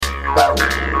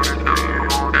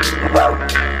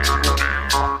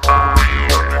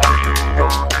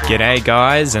G'day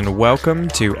guys and welcome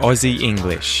to Aussie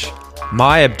English.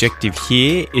 My objective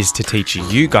here is to teach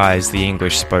you guys the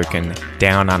English spoken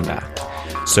down under.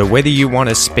 So whether you want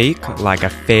to speak like a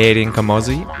fair dinkum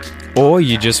Aussie or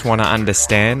you just want to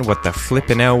understand what the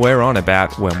flippin' hell we're on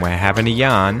about when we're having a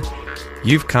yarn,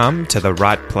 you've come to the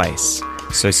right place.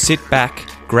 So sit back,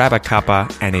 grab a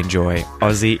cuppa and enjoy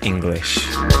Aussie English.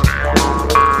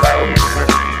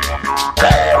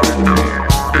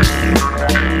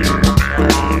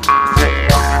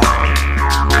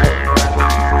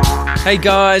 Hey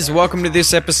guys, welcome to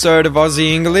this episode of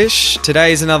Aussie English.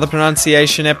 Today is another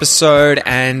pronunciation episode,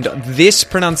 and this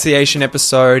pronunciation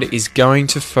episode is going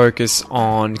to focus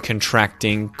on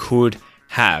contracting could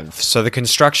have. So the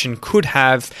construction could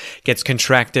have gets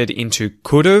contracted into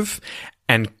could've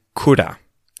and coulda.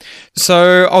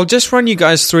 So I'll just run you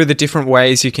guys through the different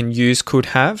ways you can use could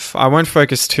have. I won't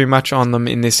focus too much on them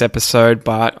in this episode,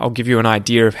 but I'll give you an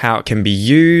idea of how it can be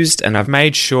used, and I've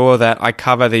made sure that I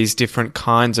cover these different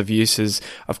kinds of uses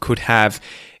of could have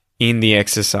in the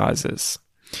exercises.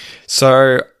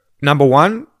 So, number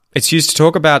one, it's used to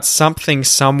talk about something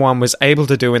someone was able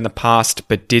to do in the past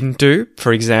but didn't do.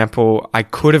 For example, I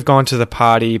could have gone to the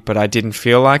party, but I didn't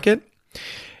feel like it.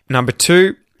 Number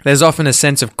two, there's often a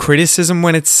sense of criticism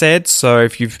when it's said. So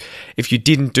if you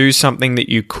didn't do something that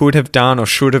you could have done or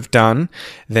should have done,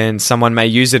 then someone may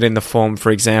use it in the form,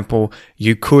 for example,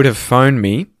 you could have phoned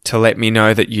me to let me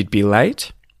know that you'd be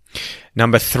late.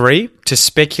 Number three, to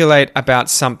speculate about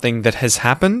something that has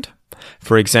happened.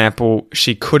 For example,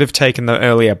 she could have taken the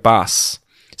earlier bus.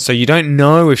 So you don't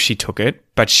know if she took it,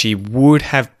 but she would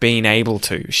have been able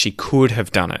to. She could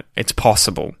have done it. It's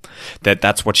possible that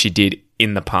that's what she did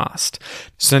in the past.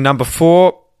 So number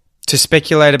four, to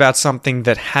speculate about something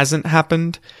that hasn't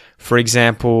happened. For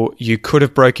example, you could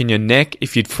have broken your neck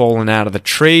if you'd fallen out of the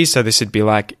tree. So this would be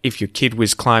like if your kid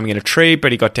was climbing in a tree,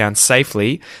 but he got down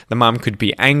safely, the mum could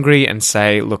be angry and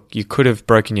say, look, you could have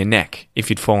broken your neck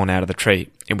if you'd fallen out of the tree.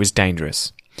 It was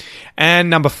dangerous. And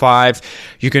number five,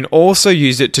 you can also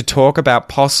use it to talk about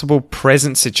possible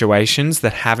present situations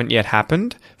that haven't yet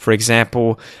happened. For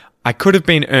example, I could have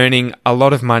been earning a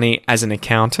lot of money as an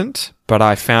accountant, but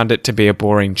I found it to be a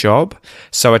boring job.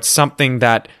 So it's something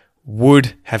that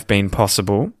would have been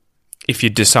possible if you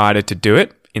decided to do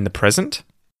it in the present.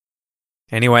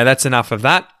 Anyway, that's enough of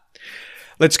that.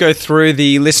 Let's go through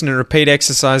the listen and repeat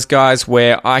exercise, guys,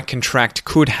 where I contract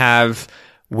could have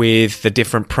with the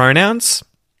different pronouns.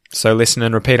 So listen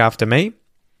and repeat after me.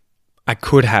 I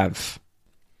could have.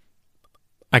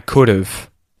 I could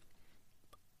have.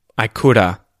 I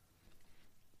coulda.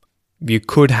 You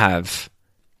could have.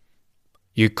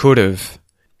 You could have.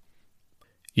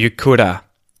 You coulda.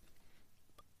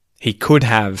 He could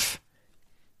have.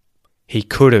 He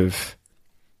could have.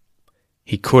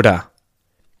 He coulda.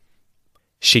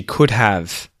 She could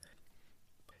have.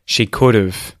 She could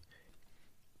have.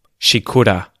 She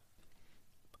coulda.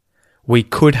 We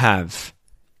could have.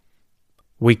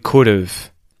 We could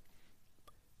have.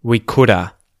 We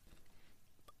coulda.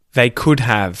 They could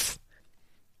have.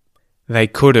 They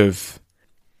could have.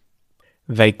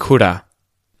 They coulda.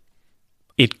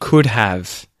 It could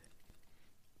have.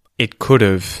 It could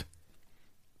have.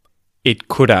 It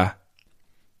coulda.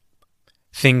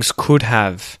 Things could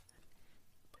have.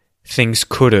 Things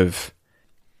could have.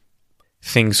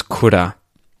 Things coulda.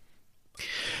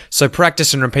 So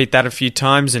practice and repeat that a few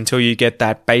times until you get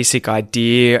that basic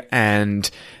idea and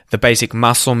the basic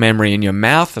muscle memory in your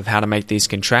mouth of how to make these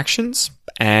contractions.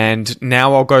 And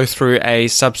now I'll go through a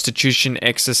substitution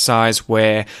exercise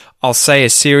where I'll say a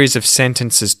series of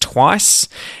sentences twice.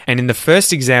 And in the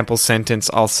first example sentence,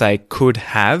 I'll say could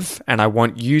have, and I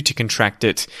want you to contract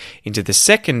it into the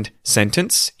second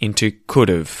sentence into could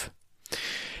have.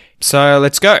 So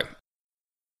let's go.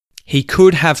 He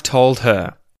could have told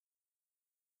her.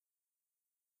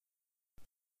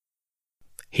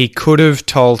 He could have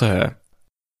told her.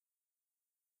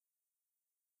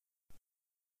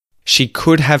 She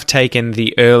could have taken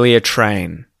the earlier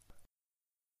train.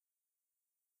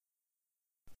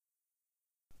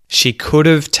 She could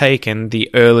have taken the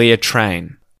earlier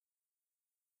train.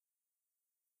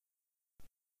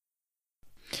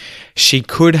 She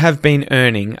could have been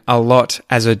earning a lot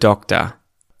as a doctor.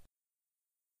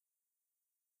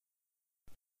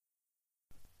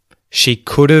 She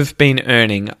could have been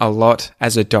earning a lot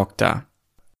as a doctor.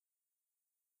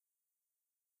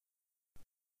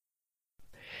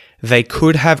 They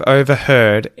could have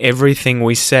overheard everything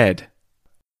we said.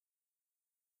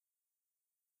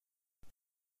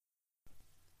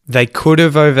 They could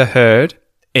have overheard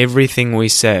everything we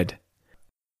said.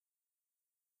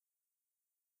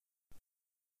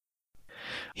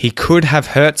 He could have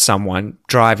hurt someone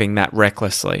driving that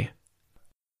recklessly.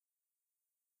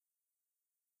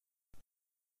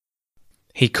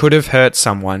 He could have hurt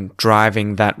someone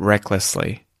driving that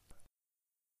recklessly.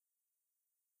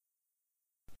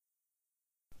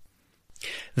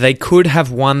 They could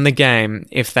have won the game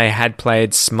if they had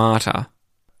played smarter.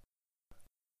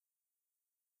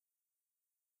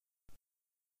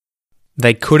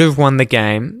 They could have won the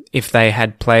game if they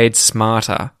had played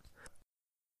smarter.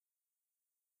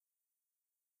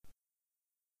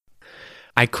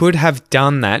 I could have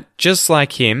done that just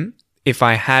like him if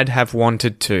I had have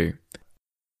wanted to.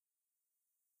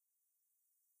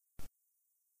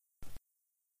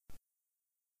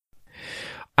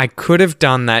 I could have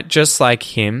done that just like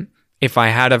him if I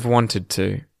had have wanted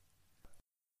to.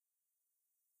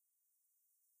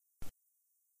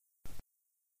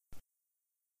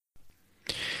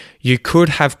 You could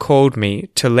have called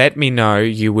me to let me know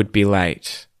you would be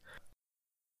late.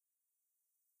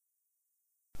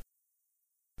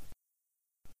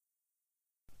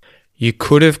 You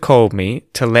could have called me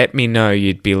to let me know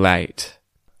you'd be late.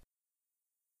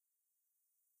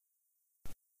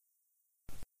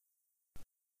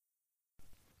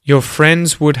 Your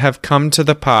friends would have come to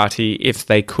the party if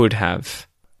they could have.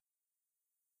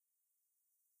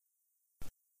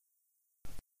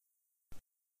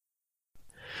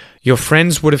 Your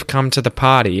friends would have come to the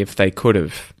party if they could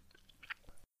have.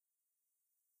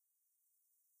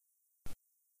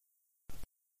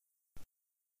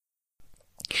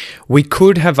 We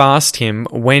could have asked him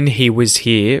when he was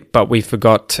here, but we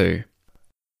forgot to.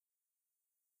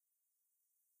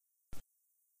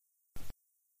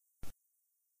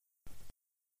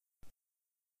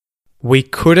 We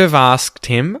could have asked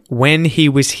him when he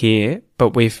was here,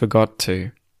 but we forgot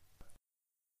to.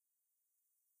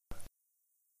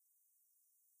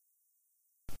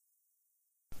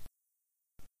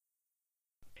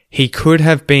 He could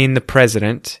have been the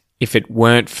president if it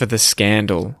weren't for the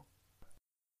scandal.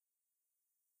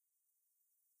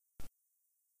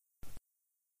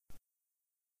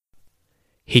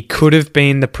 He could have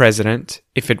been the president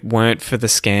if it weren't for the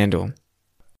scandal.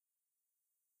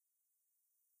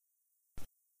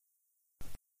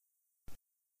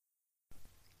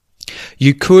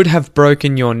 You could have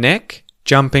broken your neck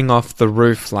jumping off the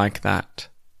roof like that.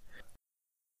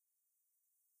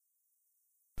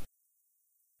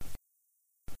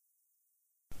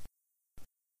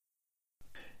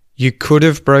 You could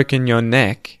have broken your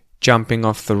neck jumping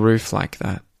off the roof like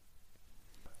that.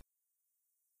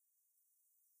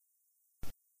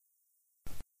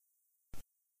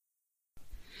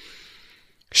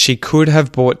 She could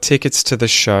have bought tickets to the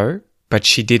show, but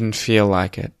she didn't feel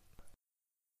like it.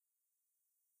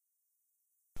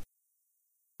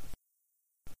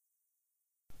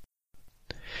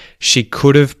 She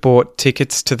could have bought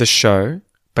tickets to the show,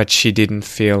 but she didn't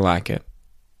feel like it.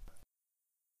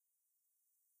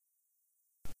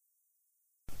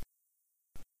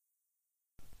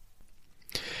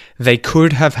 They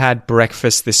could have had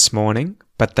breakfast this morning,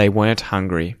 but they weren't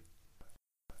hungry.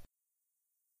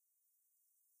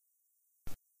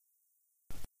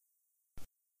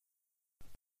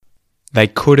 They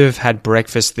could have had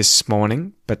breakfast this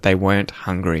morning, but they weren't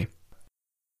hungry.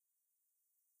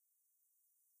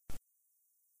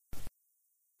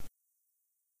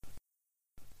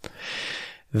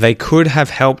 They could have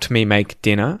helped me make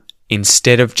dinner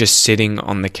instead of just sitting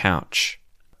on the couch.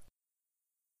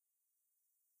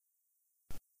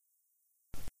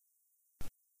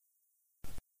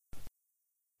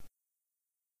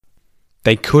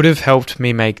 They could have helped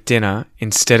me make dinner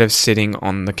instead of sitting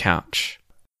on the couch.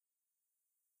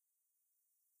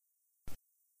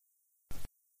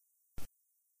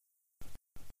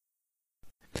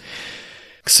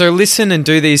 So listen and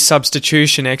do these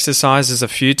substitution exercises a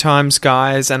few times,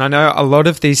 guys. And I know a lot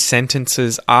of these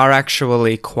sentences are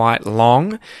actually quite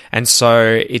long, and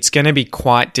so it's going to be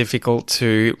quite difficult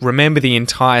to remember the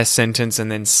entire sentence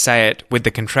and then say it with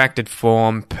the contracted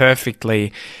form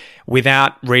perfectly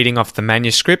without reading off the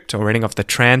manuscript or reading off the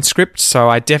transcript. So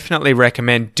I definitely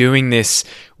recommend doing this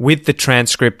with the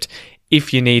transcript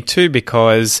if you need to,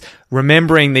 because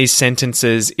remembering these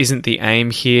sentences isn't the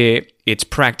aim here. It's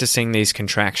practicing these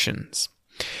contractions.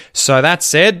 So that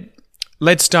said,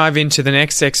 let's dive into the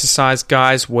next exercise,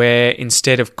 guys, where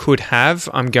instead of could have,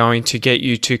 I'm going to get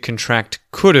you to contract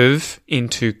could have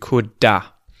into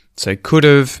coulda. So could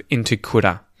have into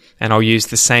coulda. And I'll use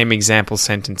the same example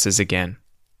sentences again.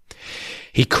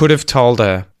 He could have told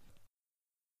her.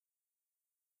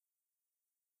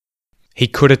 He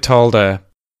could have told her.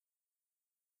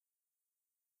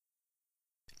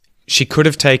 She could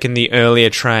have taken the earlier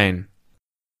train.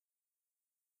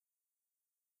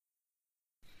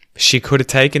 She could have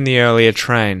taken the earlier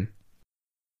train.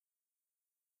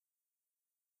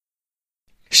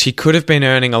 She could have been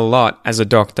earning a lot as a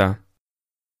doctor.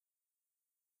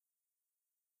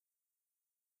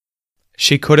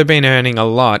 She could have been earning a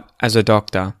lot as a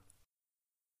doctor.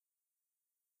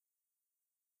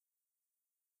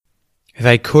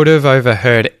 They could have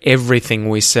overheard everything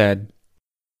we said.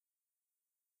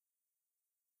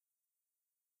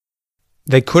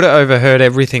 They could have overheard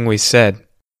everything we said.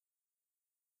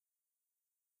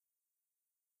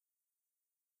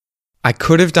 I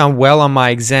could have done well on my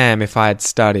exam if I had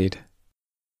studied.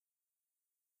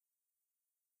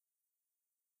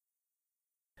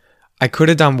 I could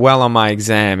have done well on my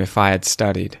exam if I had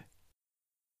studied.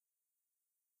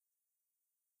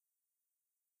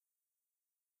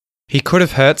 He could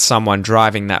have hurt someone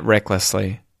driving that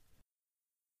recklessly.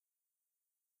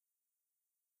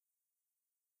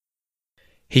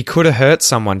 He could have hurt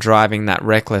someone driving that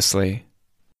recklessly.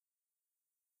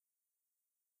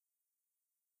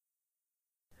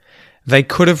 They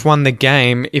could have won the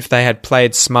game if they had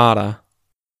played smarter.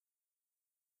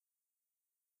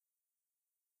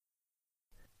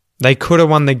 They could have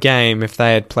won the game if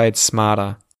they had played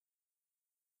smarter.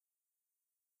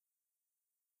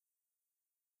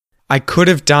 I could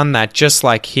have done that just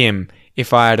like him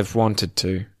if I had have wanted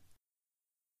to.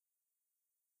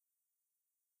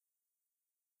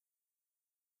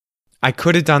 I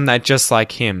could have done that just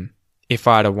like him if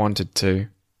I'd have wanted to.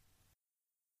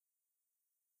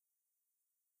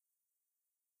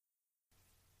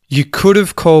 You could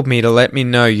have called me to let me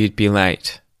know you'd be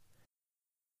late.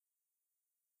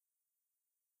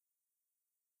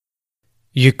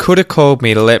 You could have called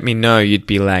me to let me know you'd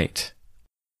be late.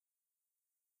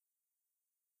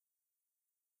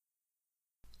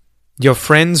 Your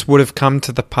friends would have come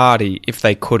to the party if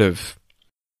they could have.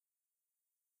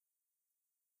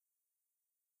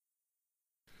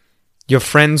 Your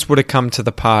friends would have come to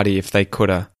the party if they could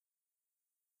have.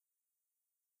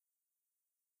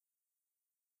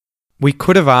 We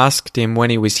could have asked him when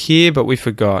he was here, but we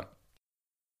forgot.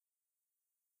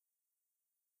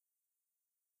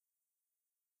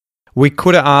 We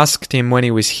could have asked him when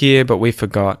he was here, but we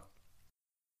forgot.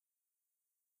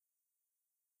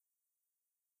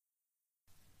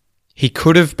 He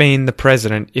could have been the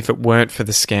president if it weren't for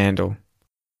the scandal.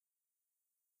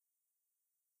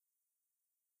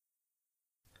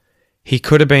 He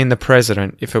could have been the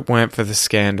president if it weren't for the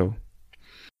scandal.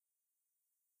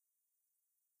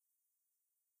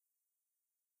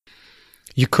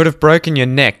 You could have broken your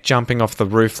neck jumping off the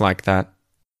roof like that.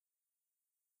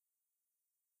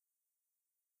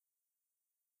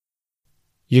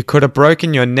 You could have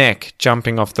broken your neck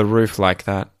jumping off the roof like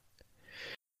that.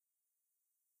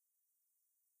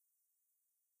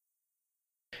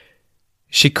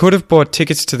 She could have bought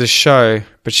tickets to the show,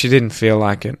 but she didn't feel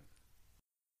like it.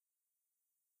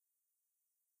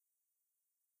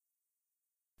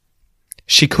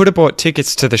 She could have bought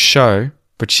tickets to the show,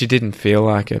 but she didn't feel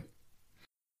like it.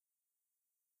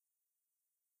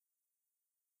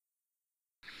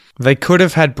 They could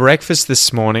have had breakfast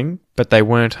this morning, but they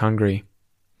weren't hungry.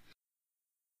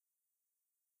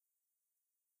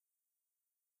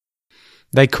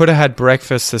 They could have had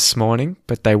breakfast this morning,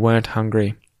 but they weren't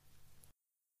hungry.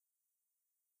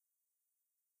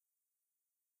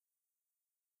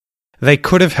 They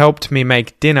could have helped me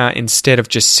make dinner instead of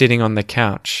just sitting on the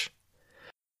couch.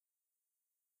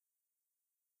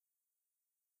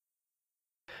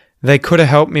 They could have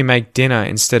helped me make dinner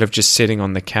instead of just sitting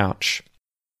on the couch.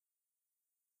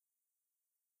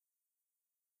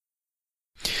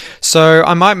 So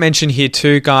I might mention here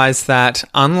too, guys, that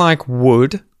unlike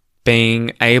would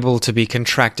being able to be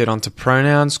contracted onto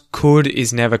pronouns, could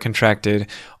is never contracted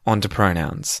onto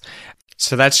pronouns.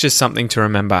 So that's just something to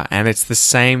remember, and it's the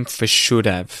same for should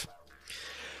have.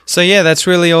 So yeah, that's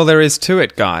really all there is to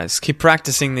it, guys. Keep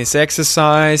practicing this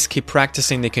exercise, keep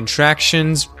practicing the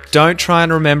contractions. Don't try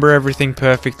and remember everything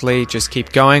perfectly, just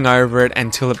keep going over it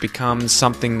until it becomes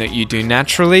something that you do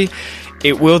naturally.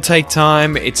 It will take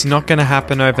time, it's not going to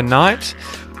happen overnight,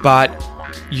 but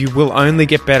you will only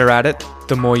get better at it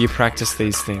the more you practice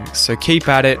these things. So keep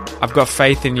at it. I've got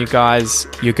faith in you guys.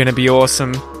 You're going to be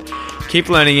awesome. Keep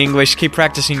learning English, keep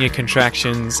practicing your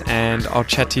contractions, and I'll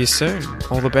chat to you soon.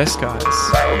 All the best, guys.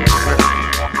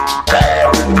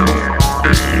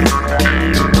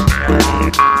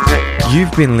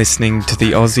 You've been listening to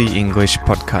the Aussie English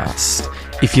Podcast.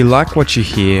 If you like what you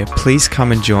hear, please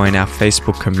come and join our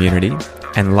Facebook community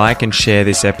and like and share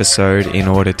this episode in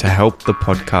order to help the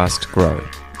podcast grow.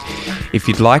 If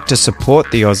you'd like to support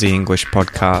the Aussie English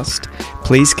podcast,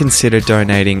 please consider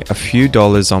donating a few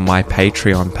dollars on my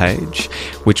Patreon page,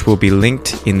 which will be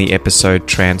linked in the episode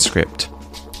transcript.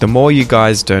 The more you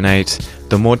guys donate,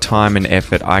 the more time and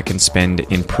effort I can spend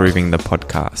improving the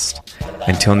podcast.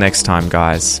 Until next time,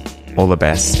 guys, all the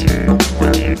best.